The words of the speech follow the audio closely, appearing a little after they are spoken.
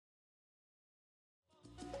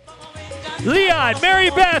Liat, Mary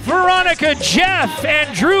Beth, Veronica, Jeff,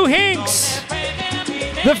 and Drew Hinkes.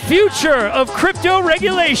 The future of crypto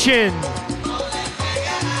regulation.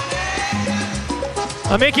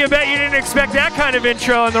 I'll make you bet you didn't expect that kind of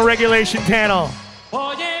intro on the regulation panel.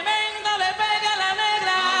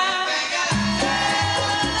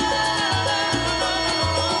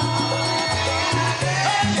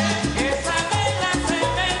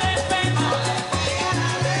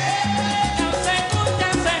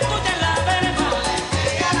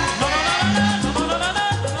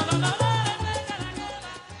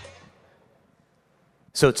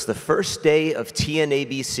 So it's the first day of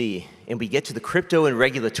TNABC, and we get to the crypto and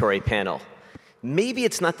regulatory panel. Maybe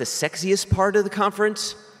it's not the sexiest part of the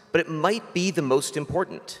conference, but it might be the most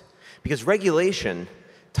important. Because regulation,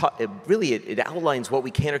 it outlines what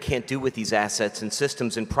we can or can't do with these assets and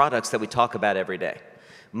systems and products that we talk about every day.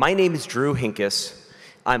 My name is Drew Hinkes.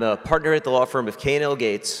 I'm a partner at the law firm of K&L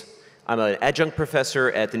Gates. I'm an adjunct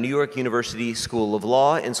professor at the New York University School of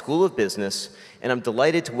Law and School of Business, and I'm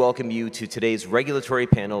delighted to welcome you to today's regulatory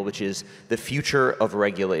panel, which is the future of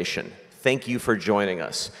regulation. Thank you for joining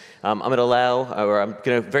us. I'm going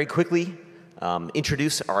to very quickly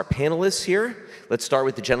introduce our panelists here. Let's start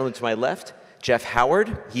with the gentleman to my left, Jeff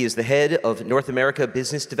Howard. He is the head of North America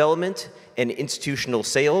Business Development and Institutional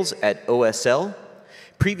Sales at OSL.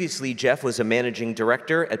 Previously, Jeff was a managing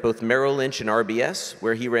director at both Merrill Lynch and RBS,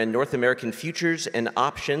 where he ran North American futures and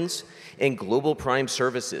options and global prime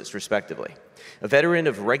services, respectively. A veteran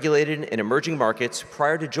of regulated and emerging markets,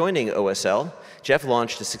 prior to joining OSL, Jeff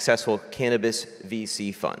launched a successful cannabis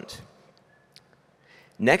VC fund.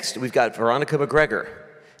 Next, we've got Veronica McGregor.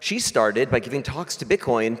 She started by giving talks to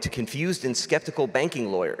Bitcoin to confused and skeptical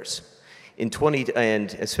banking lawyers.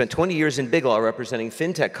 And spent 20 years in Big Law representing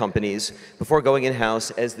fintech companies before going in-house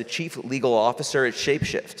as the chief legal officer at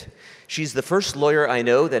Shapeshift. She's the first lawyer I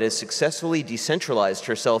know that has successfully decentralized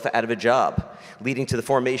herself out of a job, leading to the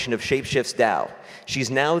formation of Shapeshift's DAO. She's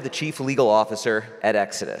now the chief legal officer at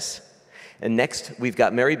Exodus. And next, we've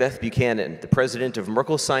got Mary Beth Buchanan, the president of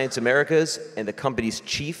Merkle Science Americas and the company's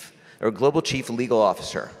global chief legal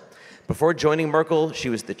officer. Before joining Merkle, she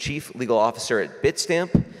was the chief legal officer at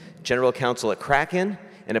Bitstamp, general counsel at Kraken,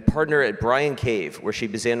 and a partner at Bryan Cave, where she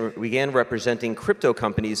began representing crypto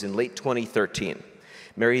companies in late 2013.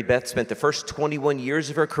 Mary Beth spent the first 21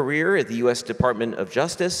 years of her career at the U.S. Department of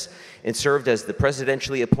Justice and served as the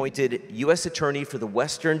presidentially appointed U.S. Attorney for the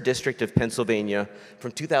Western District of Pennsylvania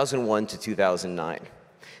from 2001 to 2009.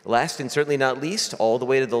 Last and certainly not least, all the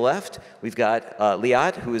way to the left, we've got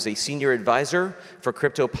Liat, who is a senior advisor for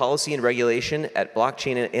crypto policy and regulation at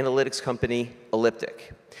blockchain analytics company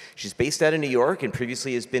Elliptic. She's based out of New York and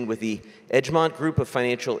previously has been with the Edgemont Group of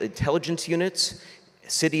Financial Intelligence Units,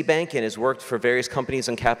 Citibank, and has worked for various companies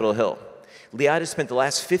on Capitol Hill. Liat has spent the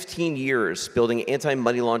last 15 years building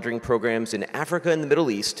anti-money laundering programs in Africa and the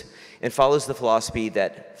Middle East and follows the philosophy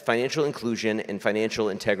that financial inclusion and financial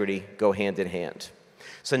integrity go hand in hand.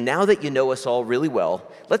 So now that you know us all really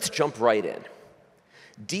well, let's jump right in.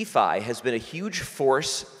 DeFi has been a huge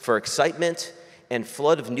force for excitement and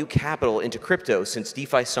flood of new capital into crypto since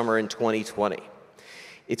DeFi summer in 2020.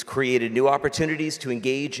 It's created new opportunities to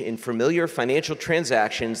engage in familiar financial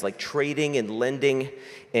transactions like trading and lending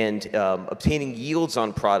and obtaining yields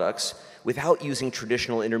on products without using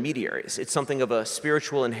traditional intermediaries. It's something of a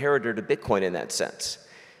spiritual inheritor to Bitcoin in that sense.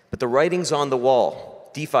 But the writing's on the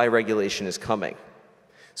wall. DeFi regulation is coming.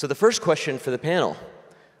 So the first question for the panel,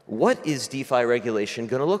 what is DeFi regulation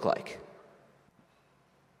going to look like?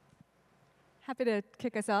 Happy to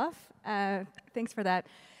kick us off. Thanks for that.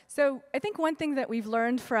 So I think one thing that we've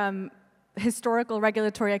learned from historical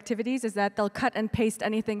regulatory activities is that they'll cut and paste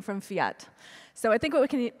anything from fiat. So I think what we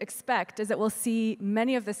can expect is that we'll see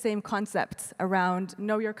many of the same concepts around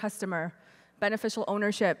know your customer, beneficial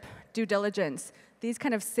ownership, due diligence, these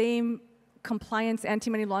kind of same compliance,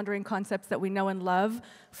 anti-money laundering concepts that we know and love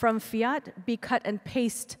from fiat be cut and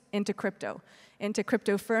paste into crypto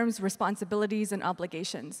firms' responsibilities and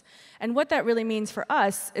obligations. And what that really means for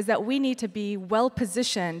us is that we need to be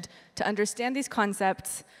well-positioned to understand these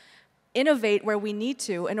concepts, innovate where we need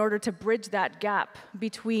to in order to bridge that gap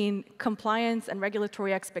between compliance and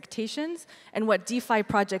regulatory expectations and what DeFi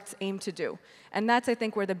projects aim to do. And that's, I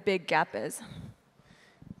think, where the big gap is.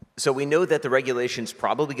 So we know that the regulation's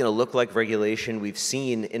probably going to look like regulation we've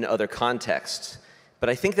seen in other contexts. But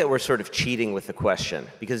I think that we're sort of cheating with the question,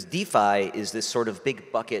 because DeFi is this sort of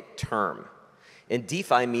big bucket term. And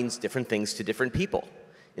DeFi means different things to different people.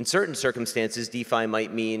 In certain circumstances, DeFi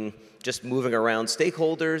might mean just moving around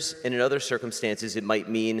stakeholders, and in other circumstances, it might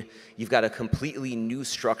mean you've got a completely new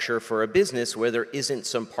structure for a business where there isn't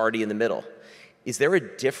some party in the middle. Is there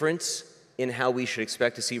a difference in how we should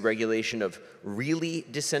expect to see regulation of really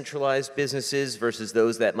decentralized businesses versus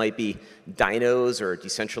those that might be dinos or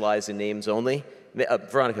decentralized in names only?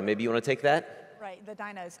 Veronica, maybe you want to take that? Right, the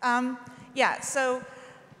dinos. Yeah, so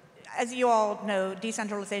as you all know,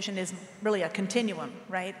 decentralization is really a continuum,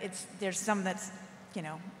 right? There's some that's,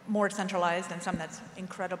 more centralized and some that's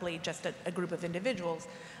incredibly just a group of individuals.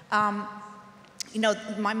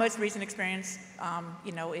 My most recent experience,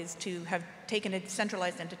 is to have taken a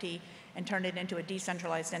centralized entity and turned it into a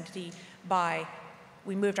decentralized entity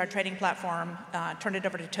we moved our trading platform, turned it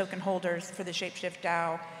over to token holders for the Shapeshift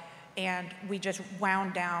DAO, and we just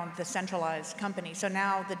wound down the centralized company. So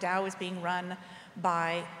now the DAO is being run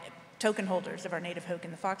by token holders of our native Hoke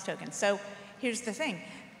and the Fox token. So here's the thing,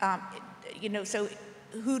 so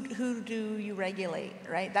who do you regulate,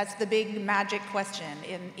 right? That's the big magic question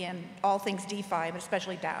in all things DeFi, but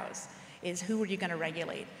especially DAOs, is who are you going to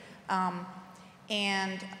regulate?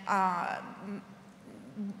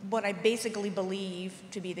 What I basically believe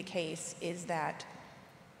to be the case is that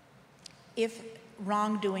if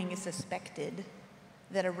wrongdoing is suspected,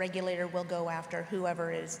 that a regulator will go after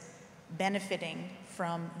whoever is benefiting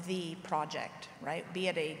from the project, right? Be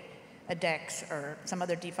it a DEX or some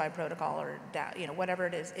other DeFi protocol or whatever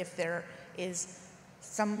it is. If there is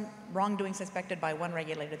some wrongdoing suspected by one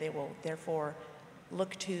regulator, they will therefore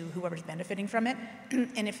look to whoever's benefiting from it.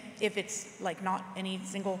 And if it's like not any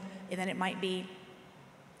single, then it might be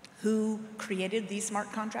who created these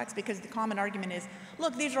smart contracts, because the common argument is,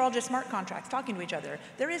 look, these are all just smart contracts talking to each other.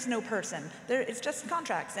 There is no person. It's just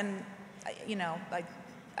contracts. And,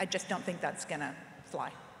 I just don't think that's going to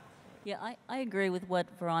fly. Yeah, I agree with what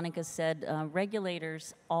Veronica said.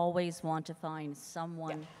 Regulators always want to find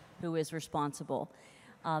someone who is responsible.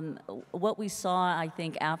 What we saw, I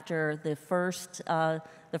think, after the first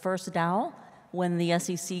DAO, when the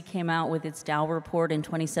SEC came out with its DAO report in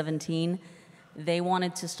 2017, they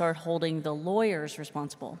wanted to start holding the lawyers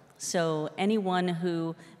responsible. So anyone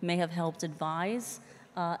who may have helped advise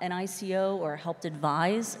an ICO or helped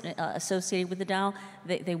advise associated with the DAO,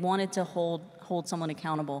 they wanted to hold someone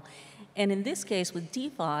accountable. And in this case with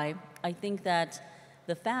DeFi, I think that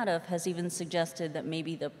the FATF has even suggested that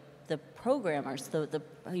maybe the programmers,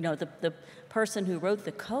 the person who wrote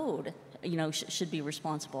the code, should be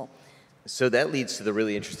responsible. So that leads to the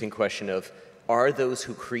really interesting question of, are those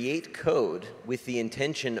who create code with the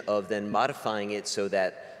intention of then modifying it so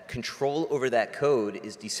that control over that code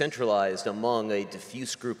is decentralized among a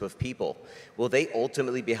diffuse group of people, will they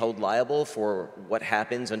ultimately be held liable for what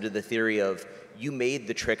happens under the theory of, you made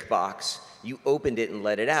the trick box, you opened it and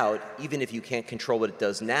let it out, even if you can't control what it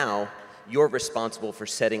does now, you're responsible for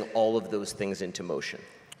setting all of those things into motion?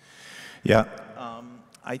 Yeah,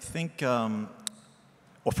 I think, well,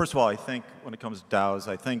 first of all, I think when it comes to DAOs,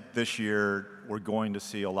 I think this year we're going to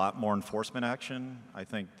see a lot more enforcement action. I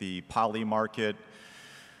think the poly market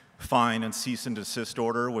fine and cease and desist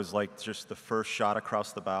order was like just the first shot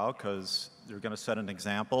across the bow, because they're going to set an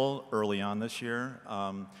example early on this year.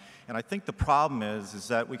 And I think the problem is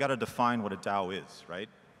that we got to define what a DAO is, right?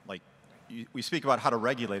 Like, we speak about how to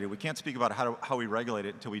regulate it. We can't speak about how we regulate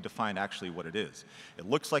it until we define actually what it is. It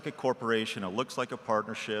looks like a corporation. It looks like a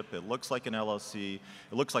partnership. It looks like an LLC.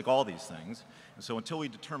 It looks like all these things. And so until we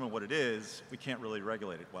determine what it is, we can't really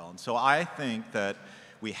regulate it well. And so I think that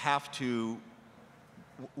we have to,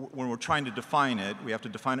 when we're trying to define it, we have to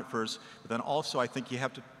define it first. But then also, I think you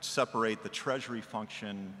have to separate the treasury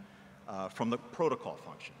function from the protocol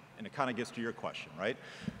function. And it kind of gets to your question, right?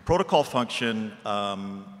 Protocol function,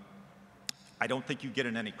 I don't think you get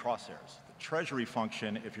in any crosshairs. The treasury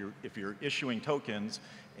function, if you're issuing tokens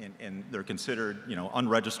and they're considered,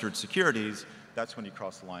 unregistered securities, that's when you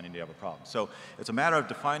cross the line and you have a problem. So it's a matter of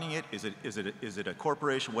defining it. Is it a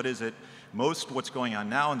corporation? What is it? What's going on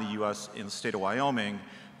now in the U.S. in the state of Wyoming,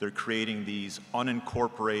 they're creating these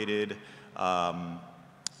unincorporated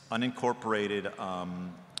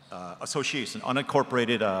associations,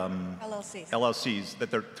 unincorporated LLCs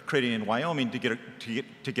that they're creating in Wyoming to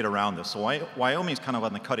get around this. So Wyoming's kind of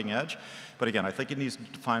on the cutting edge, but again, I think it needs to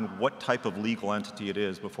define what type of legal entity it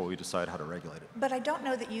is before we decide how to regulate it. But I don't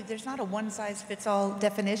know that there's not a one-size-fits-all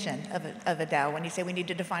definition of a DAO when you say we need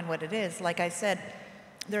to define what it is. Like I said,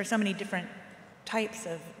 there are so many different types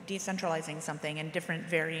of decentralizing something and different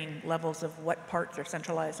varying levels of what parts are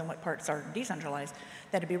centralized and what parts are decentralized,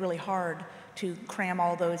 that it'd be really hard to cram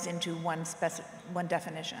all those into one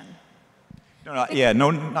definition.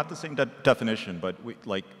 No, not the same definition, but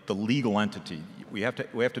like the legal entity. We have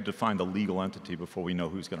to define the legal entity before we know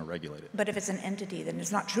who's going to regulate it. But if it's an entity, then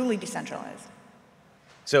it's not truly decentralized.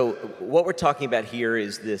 So what we're talking about here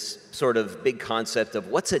is this sort of big concept of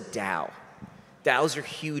what's a DAO? DAOs are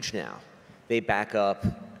huge now. They back up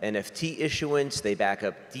NFT issuance, they back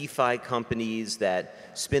up DeFi companies that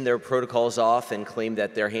spin their protocols off and claim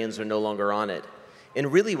that their hands are no longer on it.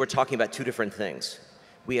 And really, we're talking about two different things.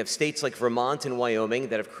 We have states like Vermont and Wyoming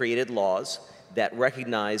that have created laws that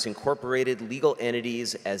recognize incorporated legal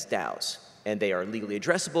entities as DAOs. And they are legally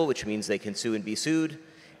addressable, which means they can sue and be sued.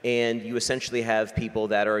 And you essentially have people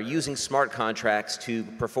that are using smart contracts to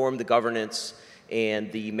perform the governance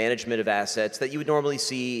and the management of assets that you would normally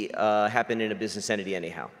see happen in a business entity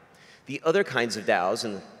anyhow. The other kinds of DAOs,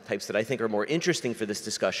 and the types that I think are more interesting for this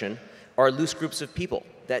discussion, are loose groups of people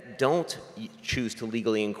that don't choose to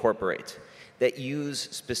legally incorporate, that use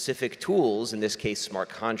specific tools, in this case smart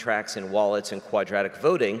contracts and wallets and quadratic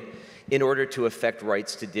voting, in order to affect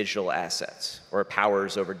rights to digital assets or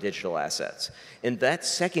powers over digital assets. And that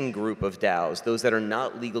second group of DAOs, those that are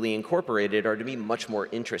not legally incorporated, are to me much more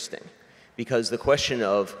interesting. Because the question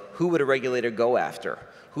of who would a regulator go after,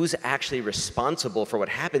 who's actually responsible for what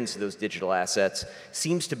happens to those digital assets,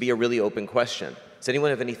 seems to be a really open question. Does anyone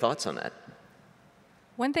have any thoughts on that?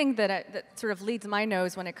 One thing that sort of leads my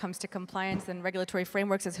nose when it comes to compliance and regulatory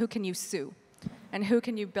frameworks is who can you sue? And who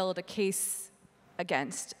can you build a case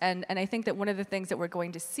against? And I think that one of the things that we're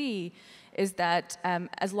going to see is that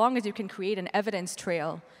as long as you can create an evidence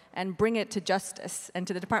trail and bring it to justice and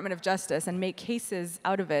to the Department of Justice and make cases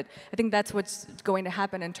out of it, I think that's what's going to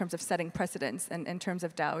happen in terms of setting precedents and in terms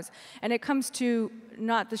of DAOs. And it comes to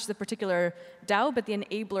not just the particular DAO, but the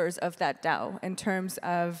enablers of that DAO in terms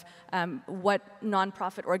of what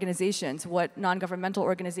nonprofit organizations, what non-governmental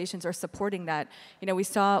organizations are supporting that. You know, we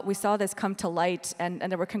saw this come to light, and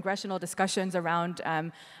there were congressional discussions around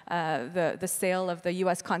the sale of the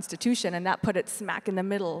U.S. Constitution, and that put it smack in the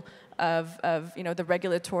middle of the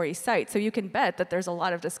regulatory site. So you can bet that there's a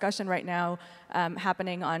lot of discussion right now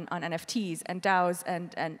happening on NFTs and DAOs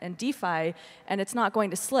and DeFi, and it's not going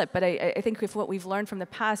to slip. But I think if what we've learned from the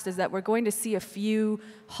past is that we're going to see a few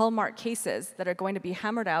hallmark cases that are going to be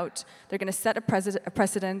hammered out. They're going to set a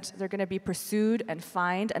precedent. They're going to be pursued and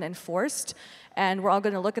fined and enforced. And we're all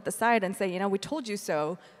going to look at the side and say, we told you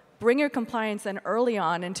so. Bring your compliance in early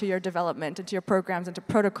on into your development, into your programs, into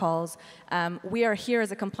protocols. We are here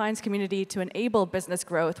as a compliance community to enable business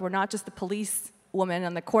growth. We're not just the police woman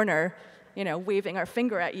on the corner, waving our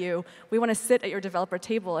finger at you. We want to sit at your developer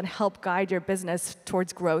table and help guide your business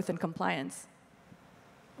towards growth and compliance.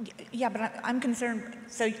 Yeah, but I'm concerned.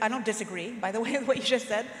 So I don't disagree, by the way, with what you just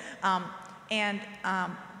said.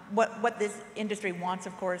 What this industry wants,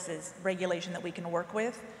 of course, is regulation that we can work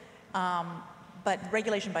with. But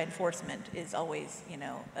regulation by enforcement is always,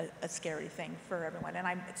 a scary thing for everyone. And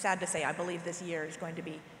I'm sad to say, I believe this year is going to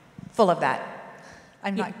be full of that.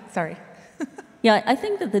 I'm not, sorry. Yeah, I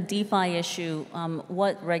think that the DeFi issue,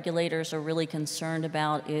 what regulators are really concerned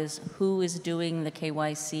about is who is doing the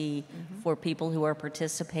KYC for people who are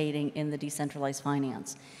participating in the decentralized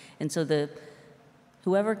finance. And so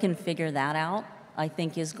whoever can figure that out, I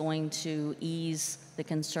think, is going to ease the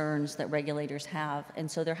concerns that regulators have. And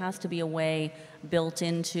so there has to be a way built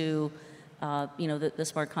into the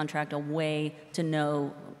smart contract, a way to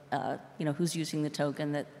know who's using the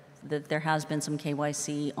token, that there has been some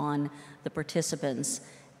KYC on the participants.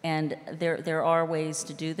 And there are ways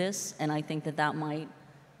to do this, and I think that might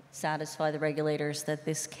satisfy the regulators that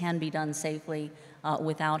this can be done safely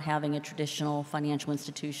without having a traditional financial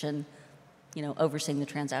institution overseeing the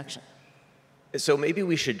transaction. So maybe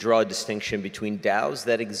we should draw a distinction between DAOs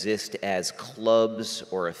that exist as clubs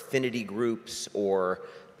or affinity groups or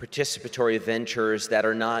participatory ventures that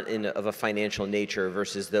are not of a financial nature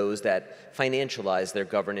versus those that financialize their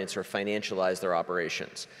governance or financialize their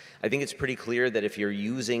operations. I think it's pretty clear that if you're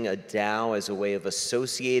using a DAO as a way of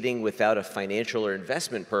associating without a financial or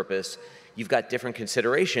investment purpose, you've got different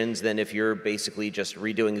considerations than if you're basically just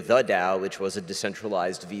redoing the DAO, which was a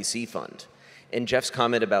decentralized VC fund. And Jeff's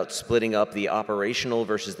comment about splitting up the operational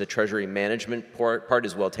versus the treasury management part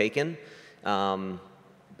is well taken.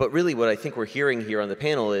 But really what I think we're hearing here on the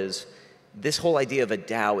panel is this whole idea of a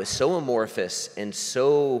DAO is so amorphous and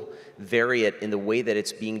so varied in the way that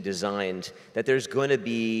it's being designed that there's going to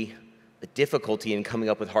be a difficulty in coming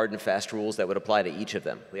up with hard and fast rules that would apply to each of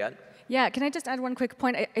them. Liat? Yeah, can I just add one quick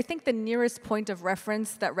point? I think the nearest point of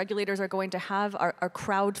reference that regulators are going to have are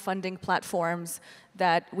crowdfunding platforms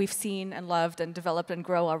that we've seen and loved and developed and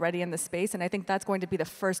grow already in the space. And I think that's going to be the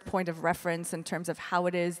first point of reference in terms of how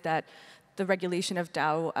it is that the regulation of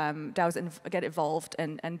DAOs get evolved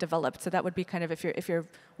and developed. So that would be kind of, if you're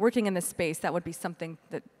working in this space, that would be something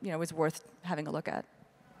that is worth having a look at.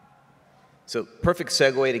 So perfect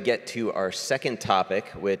segue to get to our second topic,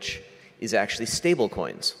 which is actually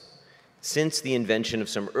stablecoins. Since the invention of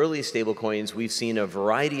some early stablecoins, we've seen a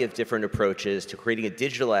variety of different approaches to creating a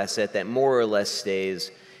digital asset that more or less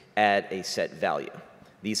stays at a set value.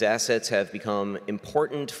 These assets have become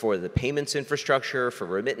important for the payments infrastructure, for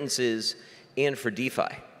remittances, and for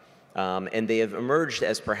DeFi. And they have emerged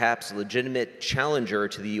as perhaps a legitimate challenger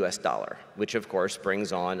to the US dollar, which of course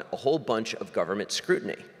brings on a whole bunch of government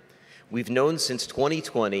scrutiny. We've known since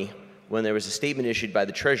 2020, when there was a statement issued by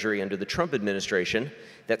the Treasury under the Trump administration,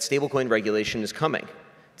 that stablecoin regulation is coming.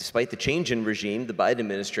 Despite the change in regime, the Biden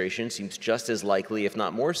administration seems just as likely, if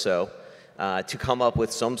not more so, to come up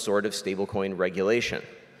with some sort of stablecoin regulation.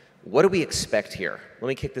 What do we expect here? Let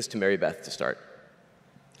me kick this to Mary Beth to start.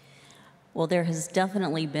 Well, there has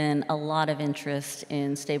definitely been a lot of interest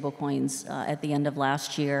in stablecoins at the end of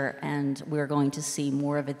last year, and we're going to see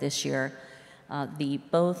more of it this year.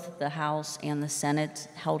 Both the House and the Senate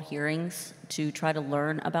held hearings to try to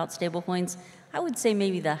learn about stablecoins. I would say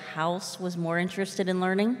maybe the House was more interested in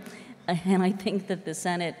learning, and I think that the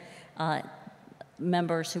Senate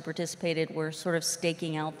members who participated were sort of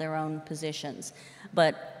staking out their own positions.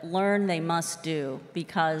 But learn they must do,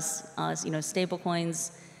 because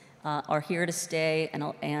stablecoins are here to stay,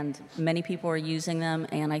 and many people are using them,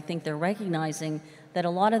 and I think they're recognizing that a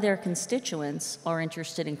lot of their constituents are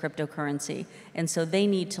interested in cryptocurrency, and so they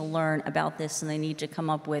need to learn about this, and they need to come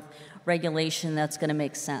up with regulation that's going to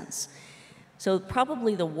make sense. So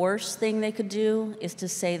probably the worst thing they could do is to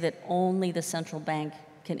say that only the central bank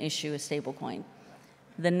can issue a stablecoin.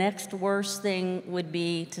 The next worst thing would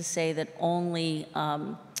be to say that only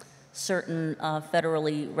certain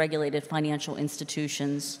federally regulated financial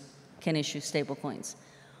institutions can issue stablecoins.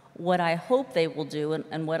 What I hope they will do,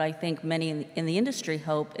 and what I think many in the industry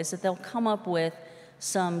hope, is that they'll come up with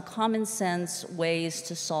some common sense ways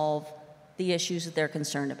to solve the issues that they're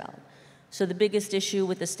concerned about. So the biggest issue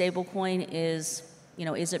with the stablecoin is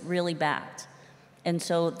it really backed? And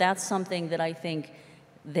so that's something that I think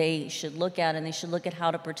they should look at, and they should look at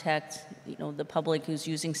how to protect the public who's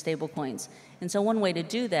using stablecoins. And so one way to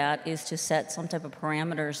do that is to set some type of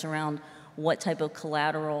parameters around what type of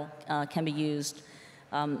collateral can be used,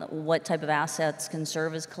 what type of assets can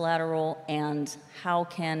serve as collateral, and how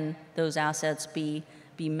can those assets be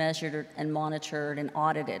measured and monitored and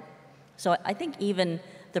audited. So I think even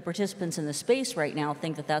the participants in the space right now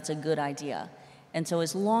think that that's a good idea. And so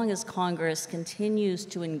as long as Congress continues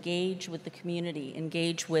to engage with the community,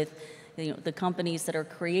 engage with the companies that are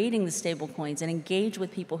creating the stablecoins, and engage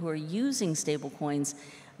with people who are using stablecoins,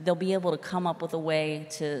 they'll be able to come up with a way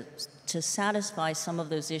to satisfy some of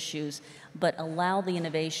those issues, but allow the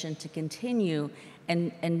innovation to continue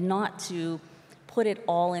and not to put it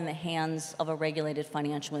all in the hands of a regulated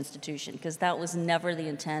financial institution, because that was never the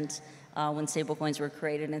intent when stablecoins were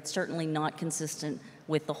created, and it's certainly not consistent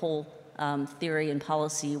with the whole theory and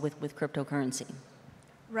policy with cryptocurrency.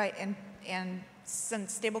 Right, and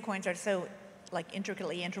since stablecoins are so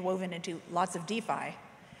intricately interwoven into lots of DeFi,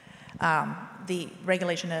 the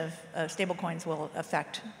regulation of stablecoins will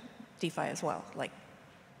affect DeFi as well,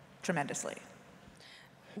 tremendously.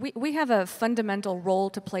 We have a fundamental role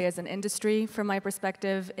to play as an industry, from my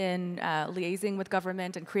perspective, in liaising with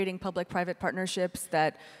government and creating public-private partnerships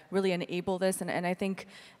that really enable this. And I think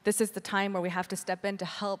this is the time where we have to step in to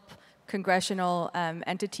help congressional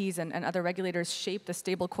entities and other regulators shape the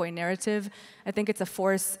stablecoin narrative. I think it's a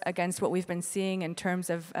force against what we've been seeing in terms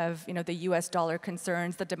of the US dollar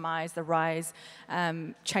concerns, the demise, the rise.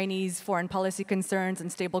 Chinese foreign policy concerns and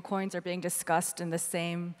stablecoins are being discussed in the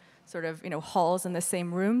same sort of halls in the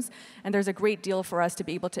same rooms, and there's a great deal for us to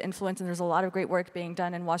be able to influence, and there's a lot of great work being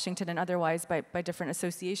done in Washington and otherwise by different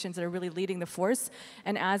associations that are really leading the force.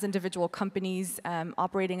 And as individual companies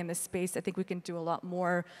operating in this space, I think we can do a lot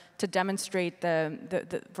more to demonstrate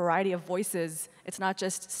the variety of voices. It's not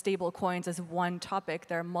just stable coins as one topic.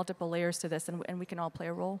 There are multiple layers to this, and we can all play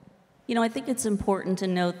a role. I think it's important to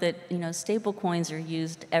note that stable coins are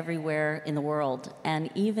used everywhere in the world, and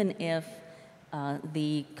even if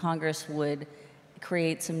the Congress would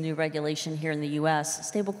create some new regulation here in the U.S.,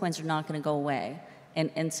 stablecoins are not going to go away.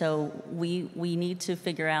 And so we need to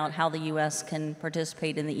figure out how the U.S. can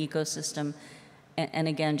participate in the ecosystem and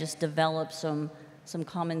again, just develop some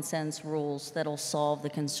common sense rules that'll solve the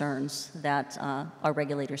concerns that our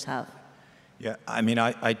regulators have. Yeah, I mean,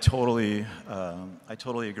 I totally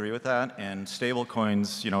agree with that. And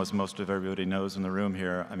stablecoins, as most of everybody knows in the room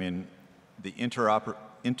here, I mean, the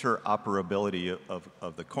interoperability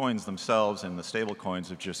of the coins themselves and the stable coins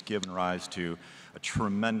have just given rise to a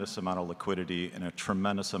tremendous amount of liquidity and a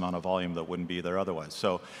tremendous amount of volume that wouldn't be there otherwise.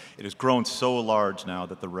 So it has grown so large now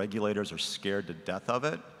that the regulators are scared to death of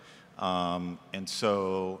it. And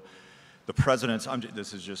so the president's,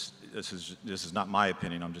 this is not my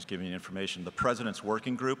opinion, I'm just giving you information. The president's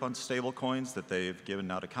working group on stablecoins that they've given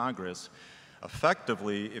now to Congress,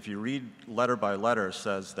 effectively, if you read letter by letter,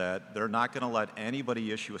 says that they're not going to let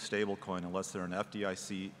anybody issue a stablecoin unless they're an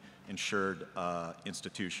FDIC-insured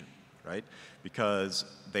institution, right? Because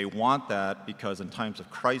they want that, because in times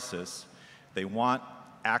of crisis, they want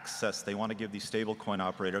access, they want to give these stablecoin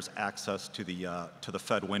operators access to the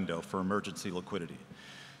Fed window for emergency liquidity.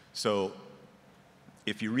 So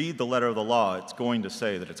if you read the letter of the law, it's going to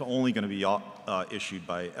say that it's only going to be issued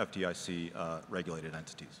by FDIC-regulated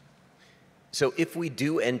entities. So if we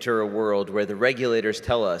do enter a world where the regulators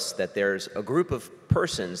tell us that there's a group of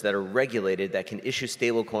persons that are regulated that can issue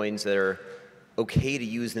stablecoins that are okay to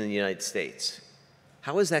use in the United States,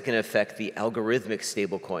 how is that going to affect the algorithmic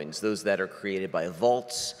stablecoins, those that are created by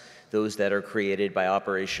vaults, those that are created by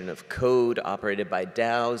operation of code, operated by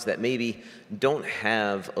DAOs that maybe don't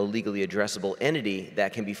have a legally addressable entity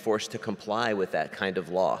that can be forced to comply with that kind of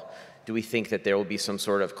law? Do we think that there will be some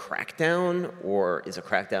sort of crackdown, or is a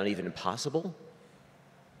crackdown even impossible?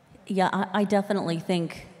 Yeah, I definitely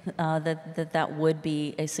think that would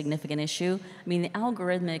be a significant issue. I mean, the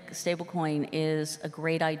algorithmic stablecoin is a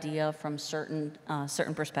great idea from certain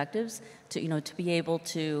perspectives to be able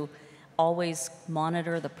to always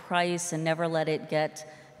monitor the price and never let it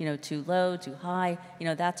get too low, too high.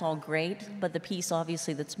 That's all great, but the piece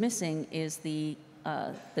obviously that's missing is the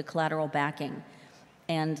collateral backing.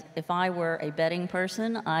 And if I were a betting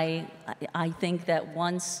person, I think that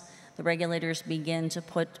once the regulators begin to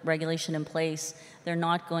put regulation in place, they're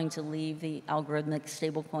not going to leave the algorithmic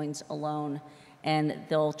stablecoins alone, and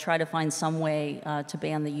they'll try to find some way to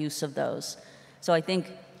ban the use of those. So I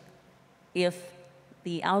think if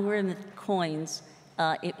the algorithmic coins,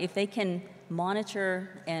 if they can monitor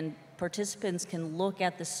and participants can look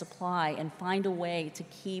at the supply and find a way to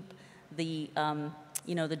keep the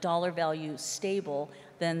the dollar value stable,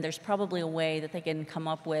 then there's probably a way that they can come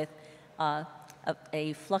up with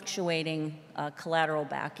a fluctuating collateral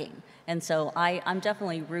backing. And so I'm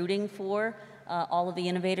definitely rooting for all of the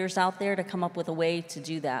innovators out there to come up with a way to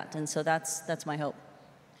do that. And so that's my hope.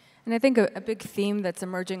 And I think a big theme that's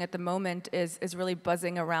emerging at the moment is really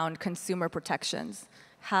buzzing around consumer protections.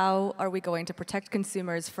 How are we going to protect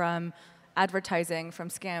consumers from advertising, from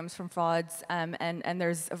scams, from frauds, and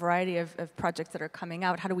there's a variety of projects that are coming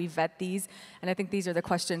out. How do we vet these? And I think these are the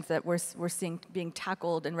questions that we're seeing being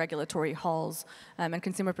tackled in regulatory halls. And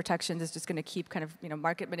consumer protections is just going to keep kind of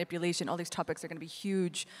market manipulation. All these topics are going to be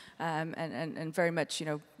huge and very much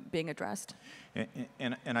being addressed.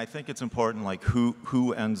 And I think it's important, like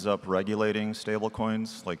who ends up regulating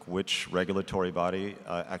stablecoins, like which regulatory body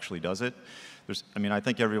actually does it. I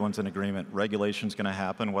think everyone's in agreement. Regulation's going to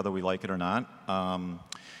happen whether we like it or not.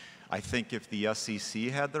 I think if the SEC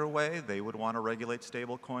had their way, they would want to regulate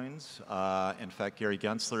stablecoins. In fact, Gary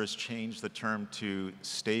Gensler has changed the term to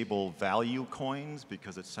stable value coins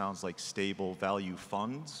because it sounds like stable value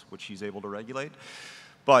funds, which he's able to regulate.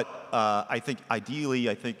 But I think ideally,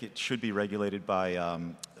 it should be regulated by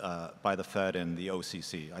the Fed and the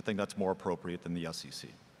OCC. I think that's more appropriate than the SEC.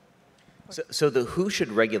 So the who should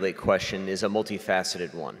regulate question is a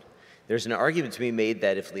multifaceted one. There's an argument to be made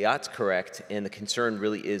that if Liat's correct and the concern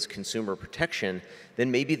really is consumer protection, then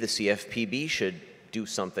maybe the CFPB should do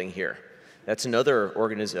something here. That's another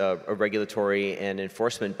a regulatory and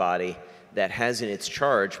enforcement body that has in its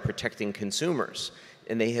charge protecting consumers,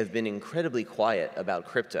 and they have been incredibly quiet about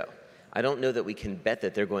crypto. I don't know that we can bet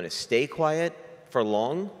that they're going to stay quiet for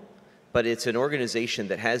long, but it's an organization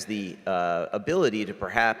that has the ability to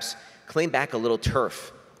perhaps claim back a little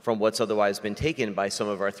turf from what's otherwise been taken by some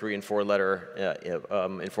of our 3- and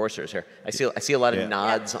 4-letter enforcers here. I see a lot of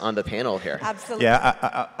nods on the panel here. Absolutely.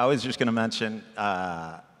 Yeah, I was just going to mention,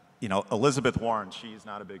 Elizabeth Warren, she's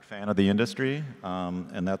not a big fan of the industry,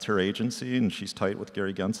 and that's her agency, and she's tight with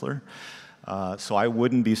Gary Gensler. So I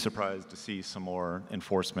wouldn't be surprised to see some more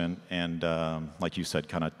enforcement and, like you said,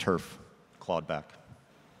 kind of turf clawed back.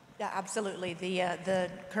 Yeah, absolutely. The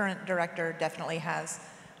current director definitely has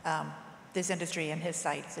this industry in his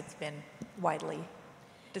sights. It's been widely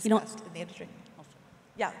discussed in the industry.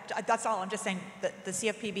 Yeah, that's all. I'm just saying that the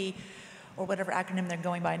CFPB, or whatever acronym they're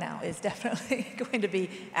going by now, is definitely going to be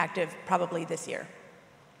active probably this year.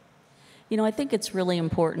 I think it's really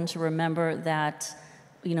important to remember that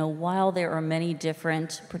while there are many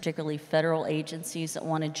different, particularly federal agencies that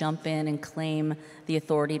want to jump in and claim the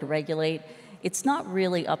authority to regulate, it's not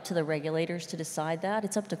really up to the regulators to decide that.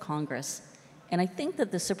 It's up to Congress. And I think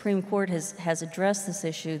that the Supreme Court has addressed this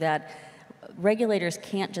issue that regulators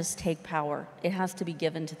can't just take power. It has to be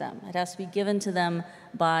given to them. It has to be given to them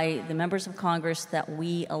by the members of Congress that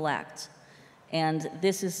we elect. And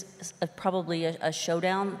this is probably a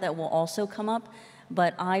showdown that will also come up,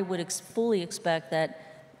 but I would fully expect that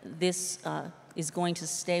this is going to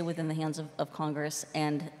stay within the hands of Congress,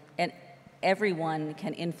 and everyone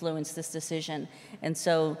can influence this decision. And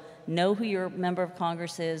so know who your member of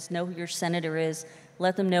Congress is, know who your senator is,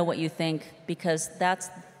 let them know what you think, because that's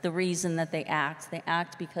the reason that they act. They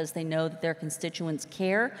act because they know that their constituents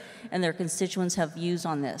care and their constituents have views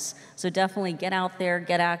on this. So definitely get out there,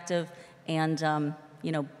 get active, and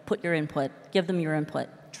put your input, give them your input.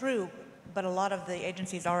 True, but a lot of the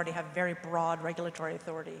agencies already have very broad regulatory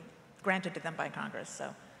authority granted to them by Congress,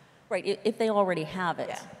 so. Right, if they already have it.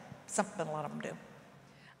 Yeah, but a lot of them do.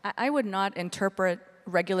 I would not interpret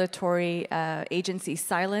regulatory agency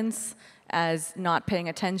silence as not paying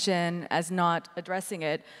attention, as not addressing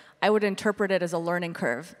it. I would interpret it as a learning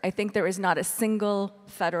curve. I think there is not a single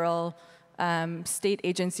federal state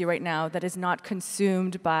agency right now that is not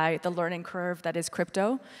consumed by the learning curve that is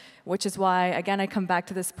crypto, which is why, again, I come back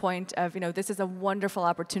to this point of, this is a wonderful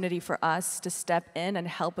opportunity for us to step in and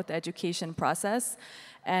help with the education process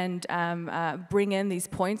and bring in these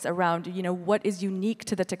points around, what is unique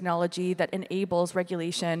to the technology that enables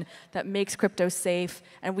regulation, that makes crypto safe,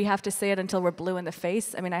 and we have to say it until we're blue in the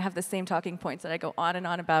face. I mean, I have the same talking points that I go on and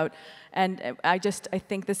on about, and I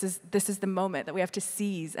think this is the moment that we have to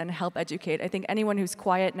seize and help educate. I think anyone who's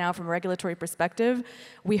quiet now from a regulatory perspective,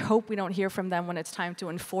 we hope we don't hear from them when it's time to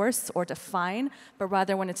enforce or to fine, but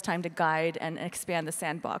rather when it's time to guide and expand the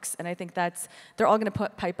sandbox. And I think they're all going to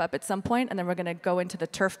pipe up at some point, and then we're going to go into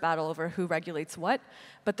the turf battle over who regulates what,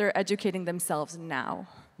 but they're educating themselves now.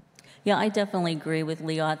 Yeah, I definitely agree with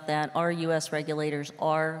Liat that our U.S. regulators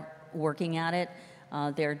are working at it.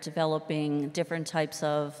 They're developing different types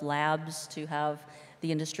of labs to have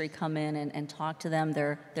the industry come in and talk to them.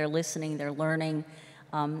 They're listening, they're learning.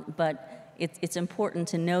 But it's important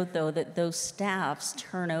to note, though, that those staffs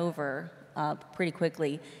turn over pretty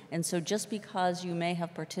quickly. And so just because you may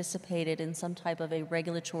have participated in some type of a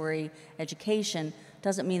regulatory education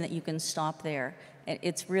doesn't mean that you can stop there.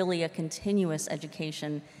 It's really a continuous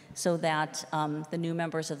education so that the new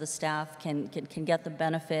members of the staff can get the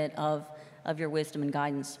benefit of your wisdom and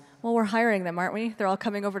guidance. Well, we're hiring them, aren't we? They're all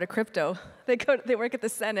coming over to crypto. They work at the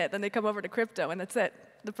Senate, then they come over to crypto, and that's it.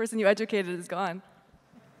 The person you educated is gone.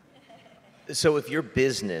 So if your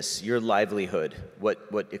business, your livelihood,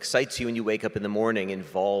 what excites you when you wake up in the morning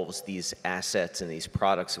involves these assets and these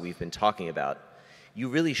products that we've been talking about, you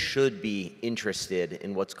really should be interested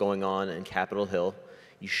in what's going on in Capitol Hill.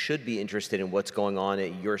 You should be interested in what's going on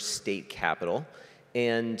at your state capital.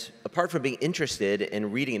 And apart from being interested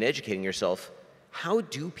and reading and educating yourself, how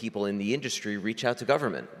do people in the industry reach out to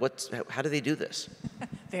government? How do they do this?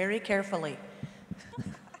 Very carefully.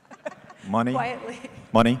 Money. Quietly.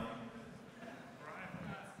 Money.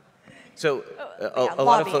 So A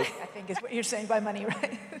lot of lobby, folks, I think is what you're saying by money,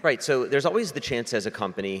 right? right, so there's always the chance as a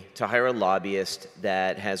company to hire a lobbyist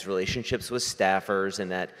that has relationships with staffers and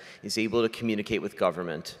that is able to communicate with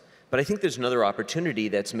government. But I think there's another opportunity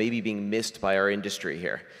that's maybe being missed by our industry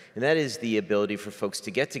here, and that is the ability for folks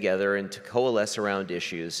to get together and to coalesce around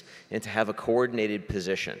issues and to have a coordinated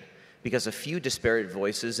position. Because a few disparate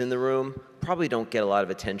voices in the room probably don't get a lot of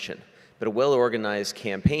attention, but a well-organized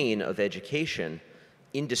campaign of education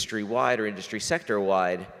industry-wide or industry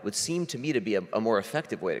sector-wide would seem to me to be a more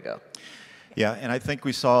effective way to go. Yeah, and I think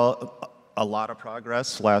we saw a lot of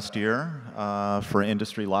progress last year for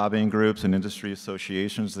industry lobbying groups and industry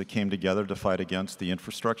associations that came together to fight against the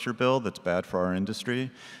infrastructure bill that's bad for our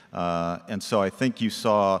industry. And so I think you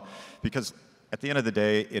saw, because at the end of the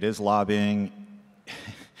day, it is lobbying.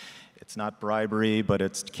 It's not bribery, but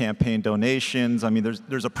it's campaign donations. I mean,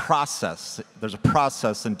 there's a process. There's a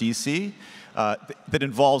process in DC that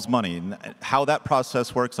involves money. And how that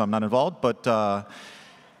process works, I'm not involved, but yeah.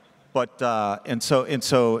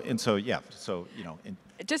 So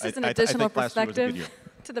Just as an additional perspective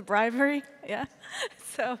to the bribery, yeah.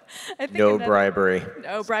 So I think no bribery.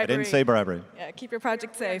 No bribery. I didn't say bribery. Yeah, keep your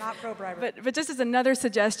project safe. Not pro-bribery. But just as another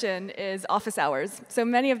suggestion is office hours. So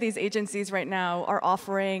many of these agencies right now are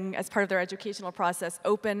offering, as part of their educational process,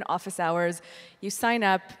 open office hours. You sign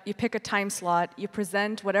up, you pick a time slot, you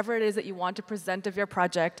present whatever it is that you want to present of your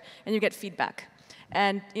project, and you get feedback.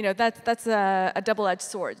 And that's a double-edged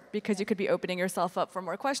sword, because you could be opening yourself up for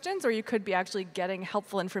more questions, or you could be actually getting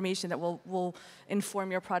helpful information that will inform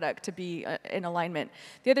your product to be in alignment.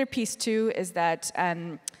 The other piece, too, is that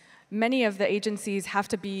many of the agencies have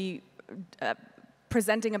to be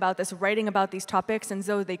presenting about this, writing about these topics, and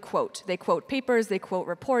so they quote. They quote papers, they quote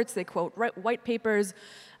reports, they quote white papers.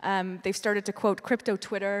 They've started to quote crypto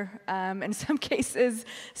Twitter in some cases.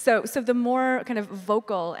 So the more kind of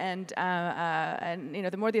vocal and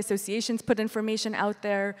the more the associations put information out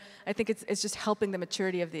there, I think it's just helping the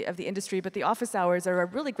maturity of the industry. But the office hours are a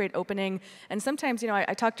really great opening. And sometimes,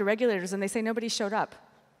 I talk to regulators and they say nobody showed up.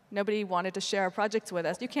 Nobody wanted to share projects with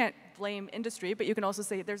us. You can't blame industry, but you can also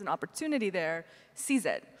say there's an opportunity there, seize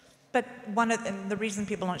it. But and the reason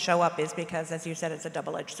people don't show up is because, as you said, it's a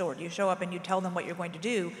double-edged sword. You show up and you tell them what you're going to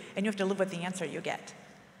do, and you have to live with the answer you get.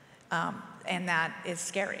 And that is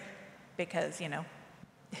scary because,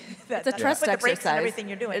 it's a trust exercise. Everything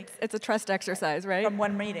you're doing. It's a trust exercise, right? From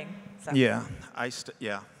one meeting. So. Yeah, I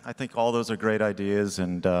think all those are great ideas,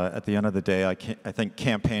 and at the end of the day, I think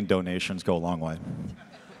campaign donations go a long way.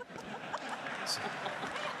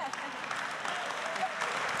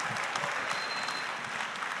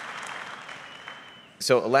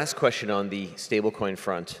 So a last question on the stablecoin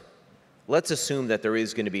front. Let's assume that there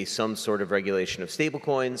is going to be some sort of regulation of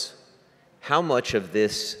stablecoins. How much of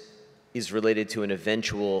this is related to an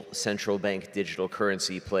eventual central bank digital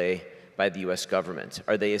currency play by the US government?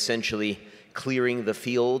 Are they essentially clearing the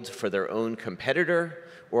field for their own competitor,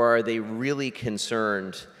 or are they really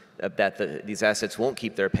concerned that these assets won't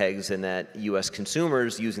keep their pegs and that US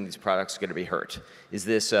consumers using these products are going to be hurt? Is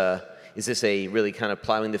this a really kind of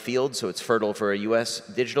plowing the field so it's fertile for a US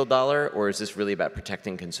digital dollar, or is this really about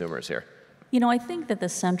protecting consumers here? I think that the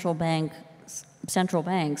central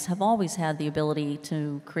banks have always had the ability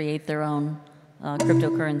to create their own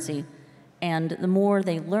cryptocurrency. And the more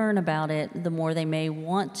they learn about it, the more they may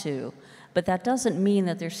want to. But that doesn't mean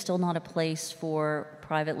that there's still not a place for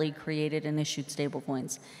privately created and issued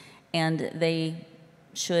stablecoins. And they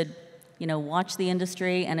should, watch the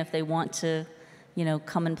industry, and if they want to,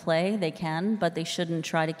 come and play, they can, but they shouldn't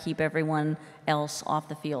try to keep everyone else off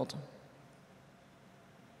the field.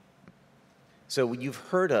 So you've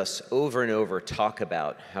heard us over and over talk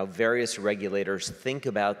about how various regulators think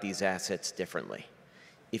about these assets differently.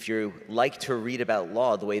 If you like to read about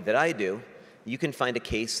law the way that I do, you can find a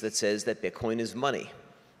case that says that Bitcoin is money.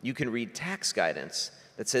 You can read tax guidance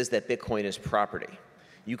that says that Bitcoin is property.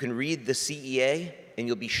 You can read the CEA, and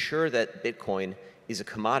you'll be sure that Bitcoin is a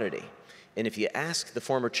commodity. And if you ask the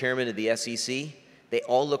former chairman of the SEC, they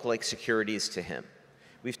all look like securities to him.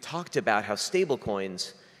 We've talked about how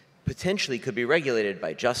stablecoins potentially could be regulated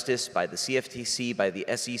by Justice, by the CFTC, by the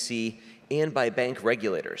SEC, and by bank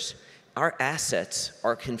regulators. Our assets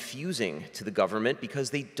are confusing to the government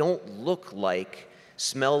because they don't look like,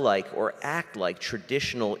 smell like, or act like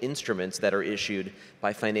traditional instruments that are issued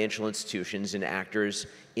by financial institutions and actors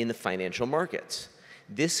in the financial markets.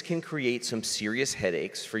 This can create some serious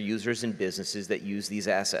headaches for users and businesses that use these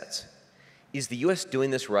assets. Is the US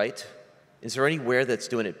doing this right? Is there anywhere that's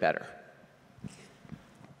doing it better?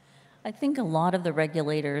 I think a lot of the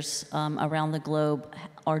regulators around the globe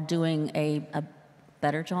are doing a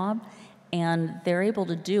better job, and they're able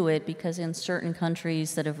to do it because in certain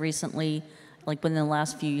countries that have recently, like within the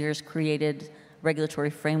last few years, created regulatory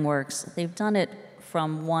frameworks, they've done it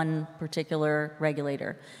from one particular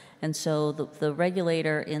regulator. And so the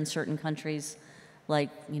regulator in certain countries, like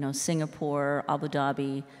Singapore, Abu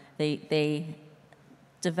Dhabi, they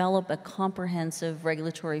develop a comprehensive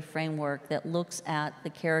regulatory framework that looks at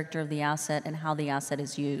the character of the asset and how the asset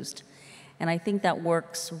is used. And I think that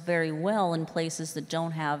works very well in places that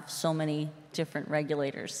don't have so many different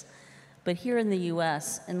regulators. But here in the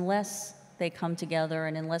US, unless they come together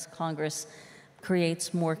and unless Congress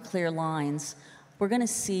creates more clear lines, we're going to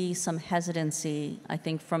see some hesitancy, I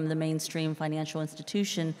think, from the mainstream financial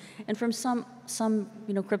institution and from some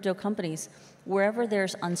crypto companies. Wherever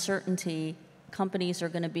there's uncertainty, companies are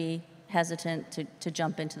going to be hesitant to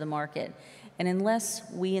jump into the market. And unless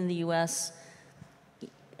we in the US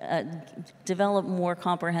develop more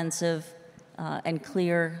comprehensive and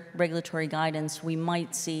clear regulatory guidance, we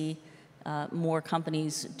might see more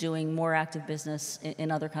companies doing more active business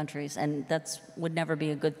in other countries, and that would never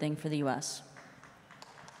be a good thing for the US.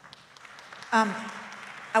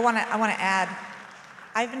 I want to add,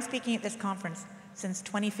 I've been speaking at this conference since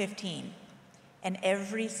 2015, and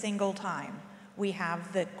every single time we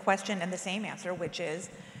have the question and the same answer, which is,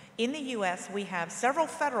 in the US, we have several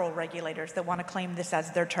federal regulators that want to claim this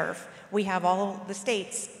as their turf. We have all the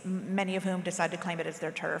states, many of whom decide to claim it as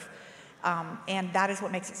their turf. And that is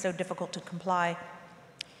what makes it so difficult to comply,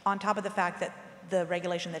 on top of the fact that the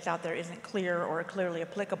regulation that's out there isn't clear or clearly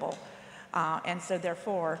applicable. And so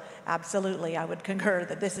therefore, absolutely, I would concur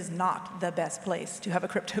that this is not the best place to have a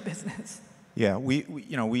crypto business. Yeah,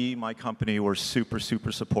 my company, we're super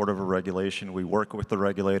supportive of regulation. We work with the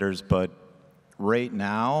regulators, but right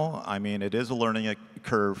now, I mean, it is a learning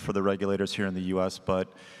curve for the regulators here in the U.S., but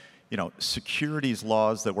securities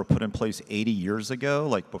laws that were put in place 80 years ago,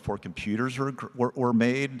 like before computers were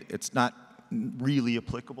made, it's not really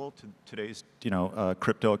applicable to today's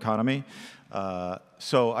crypto economy.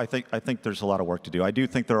 So I think there's a lot of work to do. I do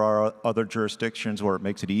think there are other jurisdictions where it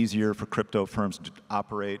makes it easier for crypto firms to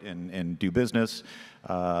operate and do business.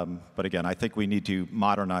 But again, I think we need to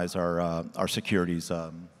modernize our securities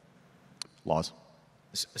laws.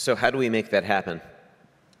 So how do we make that happen?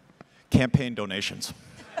 Campaign donations.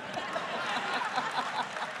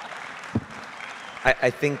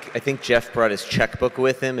 I think Jeff brought his checkbook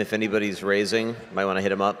with him. If anybody's raising, might want to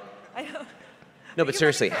hit him up. No, but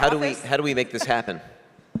seriously, how do we make this happen?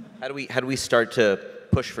 How do we start to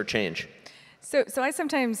push for change? So I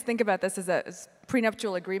sometimes think about this as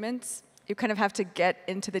prenuptial agreements. You kind of have to get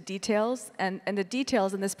into the details, and the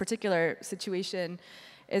details in this particular situation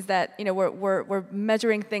is that we're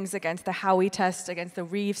measuring things against the Howey test, against the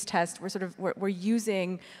Reeves test. We're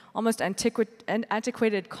using almost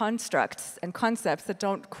antiquated constructs and concepts that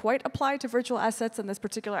don't quite apply to virtual assets in this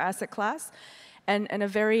particular asset class. And a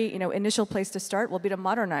very initial place to start will be to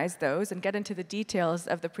modernize those and get into the details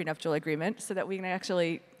of the prenuptial agreement so that we can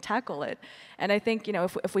actually tackle it. And I think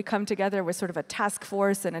if we come together with sort of a task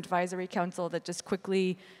force and advisory council that just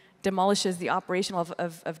quickly demolishes the operational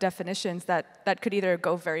of definitions, that could either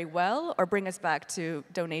go very well or bring us back to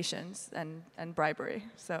donations and bribery.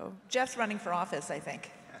 So Jeff's running for office, I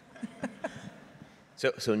think.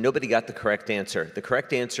 So nobody got the correct answer. The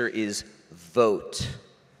correct answer is vote.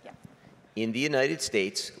 Yeah. In the United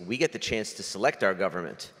States, we get the chance to select our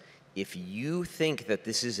government. If you think that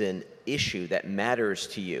this is an issue that matters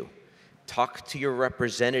to you, talk to your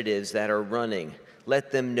representatives that are running.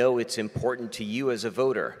 Let them know it's important to you as a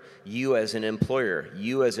voter, you as an employer,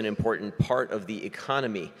 you as an important part of the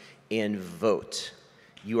economy, and vote.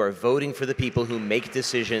 You are voting for the people who make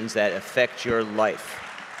decisions that affect your life.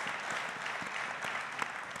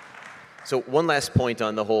 So one last point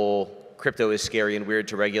on the whole crypto is scary and weird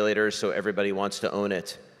to regulators, so everybody wants to own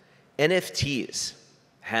it. NFTs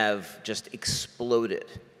have just exploded.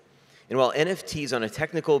 And while NFTs on a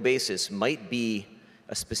technical basis might be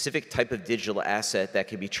a specific type of digital asset that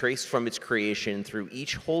can be traced from its creation through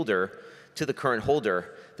each holder to the current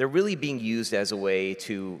holder, they're really being used as a way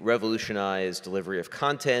to revolutionize delivery of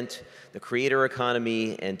content, the creator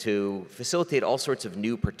economy, and to facilitate all sorts of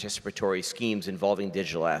new participatory schemes involving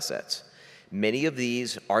digital assets. Many of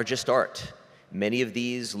these are just art. Many of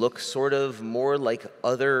these look sort of more like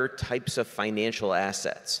other types of financial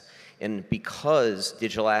assets. And because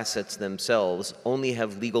digital assets themselves only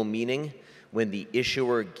have legal meaning when the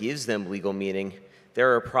issuer gives them legal meaning,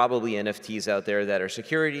 there are probably NFTs out there that are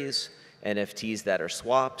securities, NFTs that are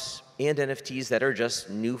swaps, and NFTs that are just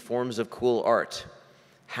new forms of cool art.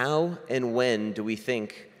 How and when do we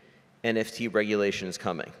think NFT regulation is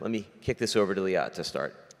coming? Let me kick this over to Liat to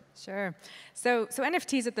start. Sure. So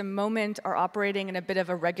NFTs at the moment are operating in a bit of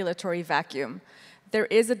a regulatory vacuum. There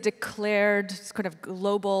is a declared kind of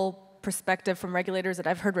global perspective from regulators that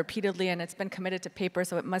I've heard repeatedly, and it's been committed to paper,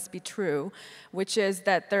 so it must be true, which is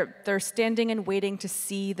that they're standing and waiting to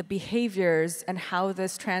see the behaviors and how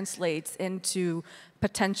this translates into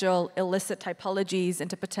potential illicit typologies,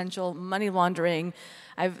 into potential money laundering.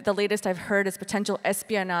 The latest I've heard is potential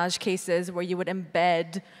espionage cases where you would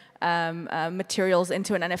embed materials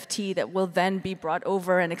into an NFT that will then be brought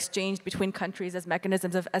over and exchanged between countries as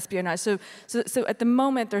mechanisms of espionage. So at the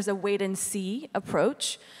moment, there's a wait-and-see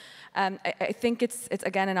approach. I think it's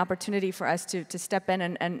again an opportunity for us to step in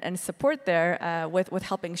and support there with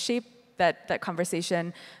helping shape that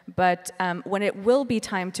conversation. But when it will be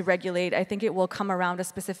time to regulate, I think it will come around a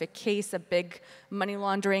specific case, a big money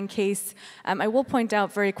laundering case. I will point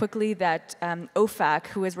out very quickly that OFAC,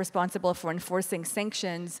 who is responsible for enforcing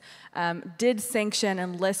sanctions, did sanction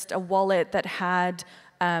and list a wallet that had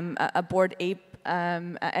a Bored Ape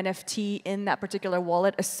NFT in that particular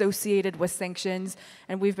wallet associated with sanctions,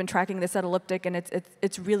 and we've been tracking this at Elliptic, and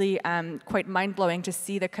it's really quite mind-blowing to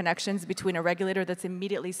see the connections between a regulator that's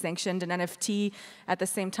immediately sanctioned an NFT. At the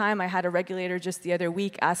same time, I had a regulator just the other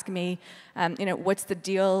week ask me, what's the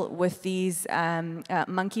deal with these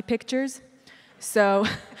monkey pictures? So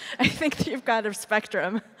I think that you've got a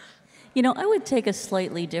spectrum. I would take a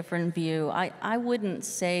slightly different view. I wouldn't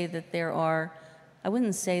say that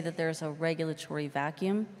there's a regulatory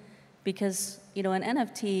vacuum, because an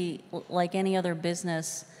NFT, like any other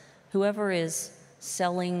business, whoever is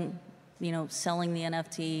selling the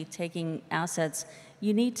NFT, taking assets,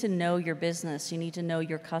 you need to know your business, you need to know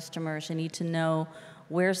your customers, you need to know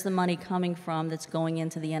where's the money coming from that's going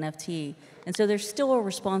into the NFT. And so there's still a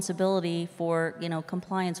responsibility for,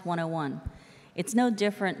 compliance 101. It's no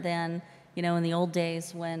different than, in the old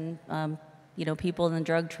days when, people in the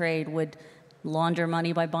drug trade would launder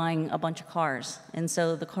money by buying a bunch of cars. And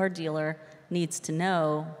so the car dealer needs to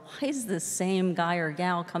know, why is this same guy or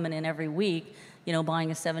gal coming in every week,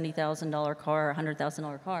 buying a $70,000 car or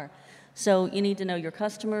 $100,000 car? So you need to know your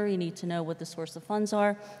customer, you need to know what the source of funds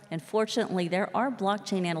are, and fortunately there are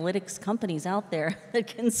blockchain analytics companies out there that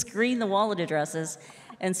can screen the wallet addresses,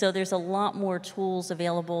 and so there's a lot more tools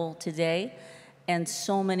available today, and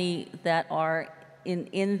so many that are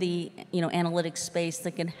in the analytics space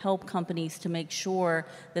that can help companies to make sure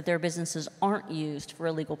that their businesses aren't used for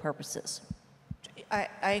illegal purposes.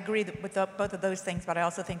 I agree with both of those things, but I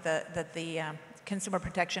also think that the consumer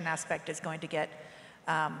protection aspect is going to get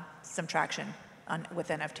some traction with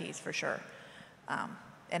NFTs for sure.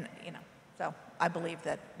 So I believe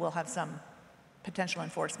that we'll have some potential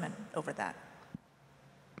enforcement over that.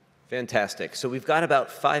 Fantastic. So we've got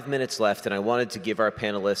about 5 minutes left, and I wanted to give our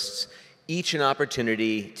panelists each an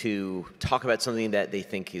opportunity to talk about something that they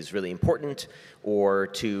think is really important, or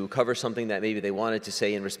to cover something that maybe they wanted to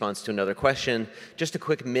say in response to another question. Just a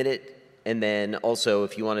quick minute, and then also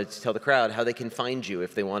if you wanted to tell the crowd how they can find you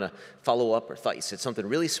if they want to follow up or thought you said something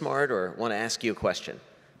really smart or want to ask you a question.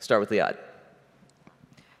 Start with Liat.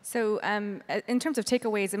 So in terms of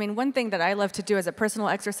takeaways, one thing that I love to do as a personal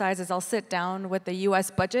exercise is I'll sit down with the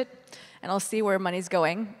US budget and I'll see where money's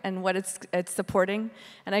going and what it's supporting.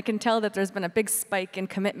 And I can tell that there's been a big spike in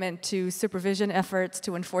commitment to supervision efforts,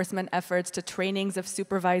 to enforcement efforts, to trainings of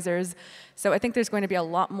supervisors. So I think there's going to be a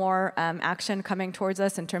lot more action coming towards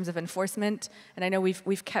us in terms of enforcement. And I know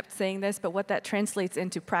we've kept saying this, but what that translates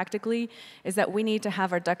into practically is that we need to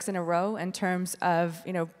have our ducks in a row in terms of,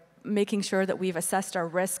 making sure that we've assessed our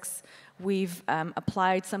risks, we've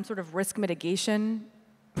applied some sort of risk mitigation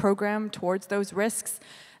program towards those risks,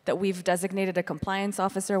 that we've designated a compliance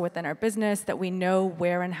officer within our business, that we know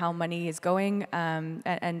where and how money is going, and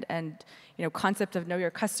concept of know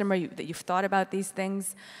your customer, that you've thought about these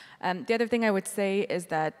things. The other thing I would say is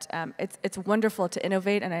that it's wonderful to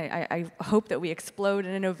innovate, and I hope that we explode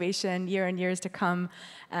in innovation year and years to come,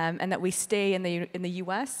 and that we stay in the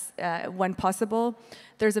U.S. When possible.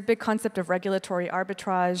 There's a big concept of regulatory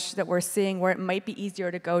arbitrage that we're seeing where it might be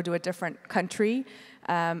easier to go to a different country,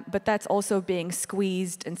 but that's also being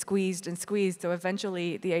squeezed and squeezed and squeezed. So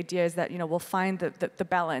eventually, the idea is that we'll find the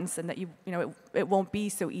balance, and that it won't be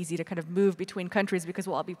so easy to kind of move between countries because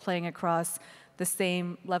we'll all be playing across the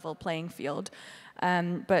same level playing field.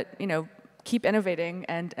 But keep innovating,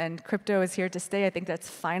 and crypto is here to stay. I think that's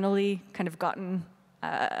finally kind of gotten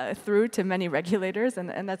through to many regulators,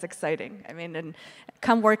 and that's exciting. And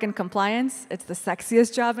come work in compliance. It's the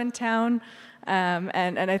sexiest job in town,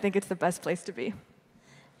 and I think it's the best place to be.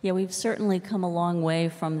 Yeah, we've certainly come a long way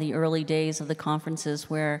from the early days of the conferences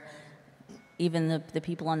where even the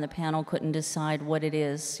people on the panel couldn't decide what it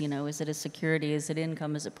is. Is it a security? Is it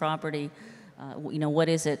income? Is it property? What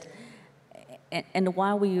is it? And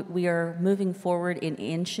while we are moving forward in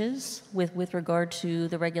inches with regard to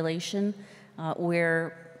the regulation,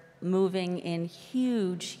 we're moving in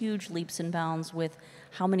huge leaps and bounds with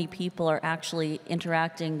how many people are actually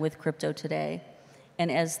interacting with crypto today.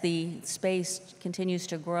 And as the space continues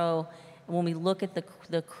to grow, when we look at the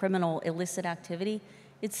criminal illicit activity,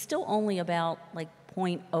 it's still only about like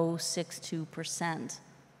 0.062%,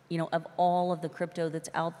 of all of the crypto that's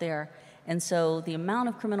out there. And so the amount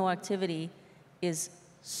of criminal activity is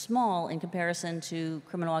small in comparison to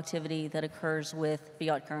criminal activity that occurs with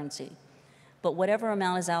fiat currency. But whatever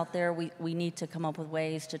amount is out there, we need to come up with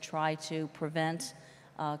ways to try to prevent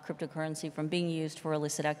cryptocurrency from being used for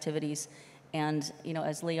illicit activities. And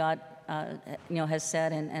as Liat has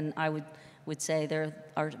said, and I would say there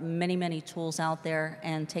are many tools out there,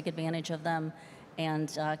 and take advantage of them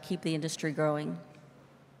and keep the industry growing.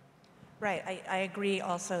 Right. I agree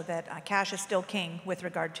also that cash is still king with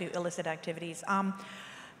regard to illicit activities.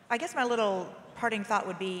 I guess my little parting thought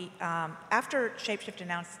would be, after Shapeshift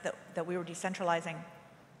announced that we were decentralizing,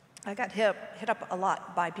 I got hit up a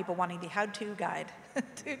lot by people wanting the how-to guide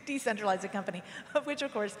to decentralize a company, which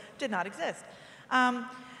of course did not exist.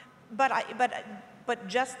 But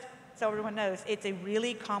just so everyone knows, it's a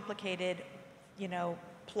really complicated,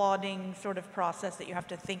 plodding sort of process that you have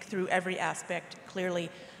to think through every aspect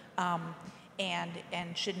clearly,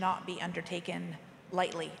 and should not be undertaken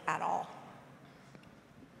lightly at all.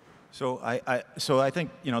 So I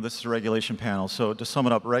think, you know, this is a regulation panel. So to sum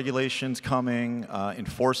it up, regulation's coming,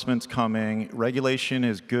 enforcement's coming. Regulation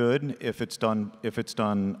is good if it's done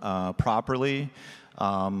properly.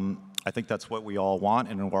 I think that's what we all want,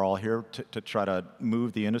 and we're all here to try to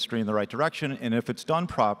move the industry in the right direction. And if it's done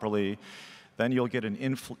properly, then you'll get an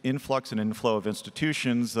influx and inflow of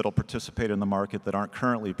institutions that'll participate in the market that aren't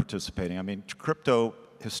currently participating. I mean, crypto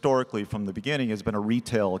historically from the beginning has been a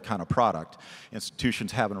retail kind of product.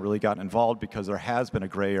 Institutions haven't really gotten involved because there has been a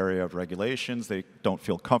gray area of regulations. They don't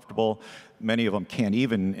feel comfortable. Many of them can't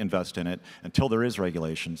even invest in it until there is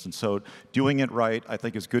regulations. And so doing it right, I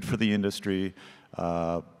think, is good for the industry.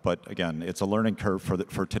 But again, it's a learning curve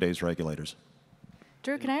for today's regulators.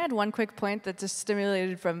 Drew, can I add one quick point that just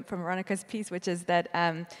stimulated from Veronica's piece, which is that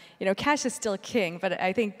you know, cash is still king, but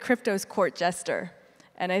I think crypto's court jester.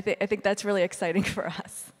 And I think that's really exciting for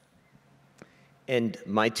us. And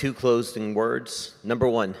my 2 closing words, number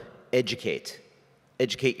 1, educate.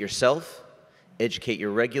 Educate yourself, educate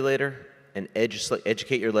your regulator, and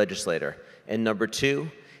educate your legislator. And number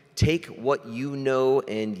 2, take what you know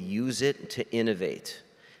and use it to innovate.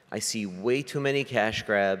 I see way too many cash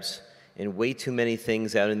grabs and way too many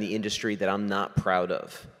things out in the industry that I'm not proud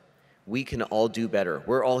of. We can all do better.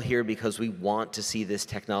 We're all here because we want to see this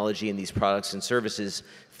technology and these products and services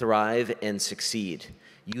thrive and succeed.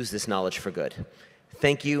 Use this knowledge for good.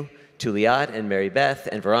 Thank you to Liat and Mary Beth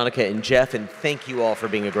and Veronica and Jeff, and thank you all for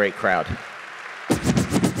being a great crowd.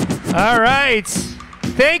 All right.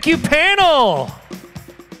 Thank you, panel.